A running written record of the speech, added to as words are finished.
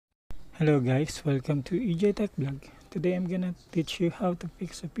Hello guys, welcome to EJ Tech Vlog. Today I'm gonna teach you how to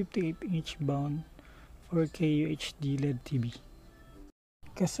fix a 58-inch Bauhn 4K UHD LED TV.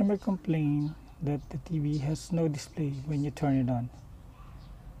 Customer complained that the TV has no display when you turn it on.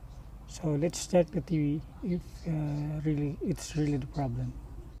 So let's check the TV if it's really the problem.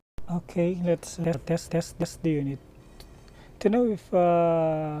 Okay, let's test the unit to know if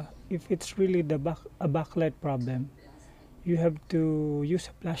it's really a backlight problem. You have to use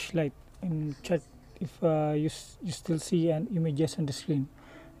a flashlight and check if you still see an images on the screen.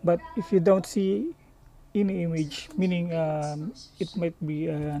 But if you don't see any image, meaning it might be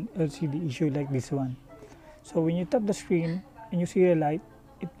an LCD issue like this one. So when you tap the screen and you see a light,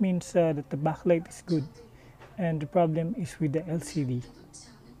 it means that the backlight is good and the problem is with the LCD.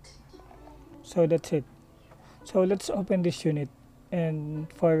 So that's it. So let's open this unit and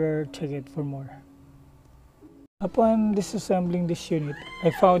further check it for more. Upon disassembling this unit, I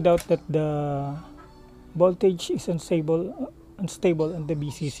found out that the voltage is unstable on the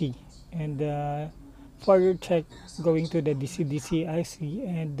BCC, and further check going to the DC-DC IC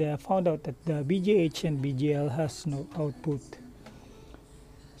and found out that the BGH and BGL has no output.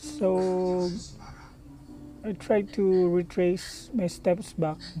 So I tried to retrace my steps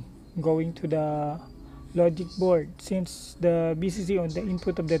back going to the logic board since the BCC on the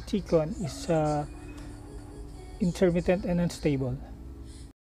input of the T-con is intermittent and unstable.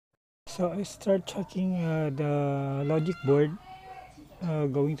 So I start checking the logic board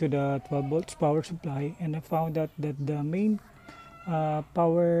going to the 12 volts power supply, and I found out that the main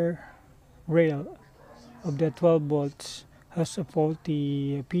power rail of the 12 volts has a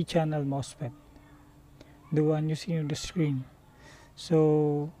faulty P-channel MOSFET, the one you see on the screen.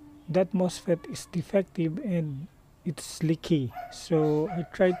 So that MOSFET is defective and it's leaky. So I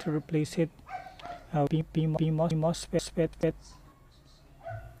tried to replace it MOSFET,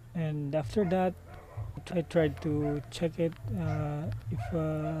 and after that I tried to check it if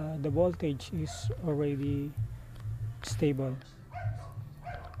the voltage is already stable.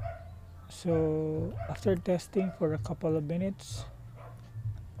 So after testing for a couple of minutes,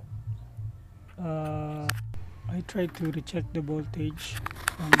 I tried to recheck the voltage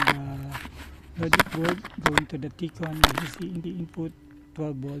on the logic board going to the T-con DC input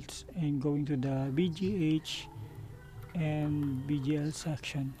 12 volts and going to the VGH and BGL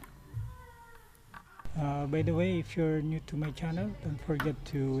section. By the way, if you're new to my channel, don't forget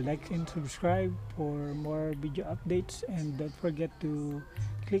to like and subscribe for more video updates, and don't forget to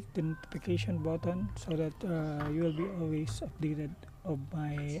click the notification button so that you will be always updated of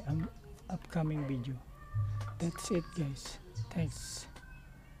my upcoming video. That's it guys, thanks,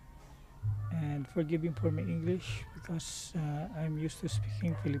 and forgive me for my English because I'm used to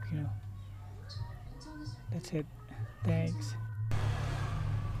speaking Filipino. That's it, thanks.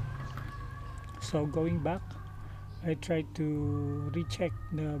 So going back, I tried to recheck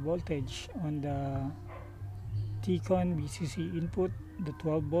the voltage on the T-con BCC input, the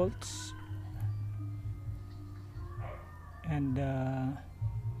 12 volts, and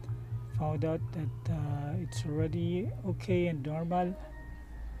found out that it's already okay and normal.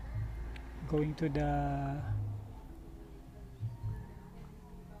 Going to the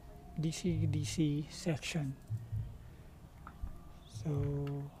DC-DC section. So,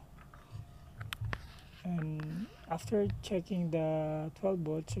 and after checking the 12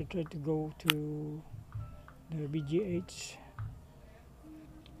 volts, I tried to go to the BGH,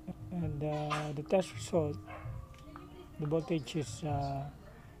 and the test result, the voltage is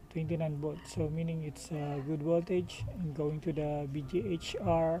 29 volts, so meaning it's a good voltage. And going to the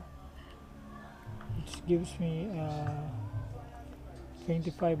BGHR, it gives me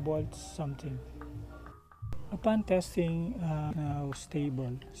 25 volts something. Upon testing, now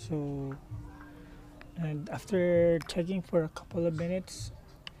stable. So, and after checking for a couple of minutes,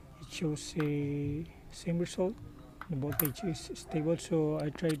 it shows a same result. The voltage is stable. So I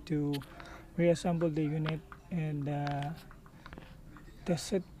tried to reassemble the unit and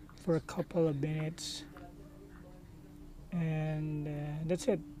test it for a couple of minutes, and that's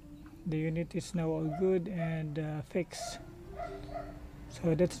it. The unit is now all good and fixed.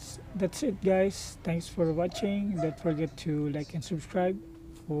 So that's it guys, thanks for watching. Don't forget to like and subscribe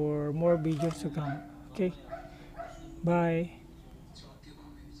for more videos to come. Okay, bye.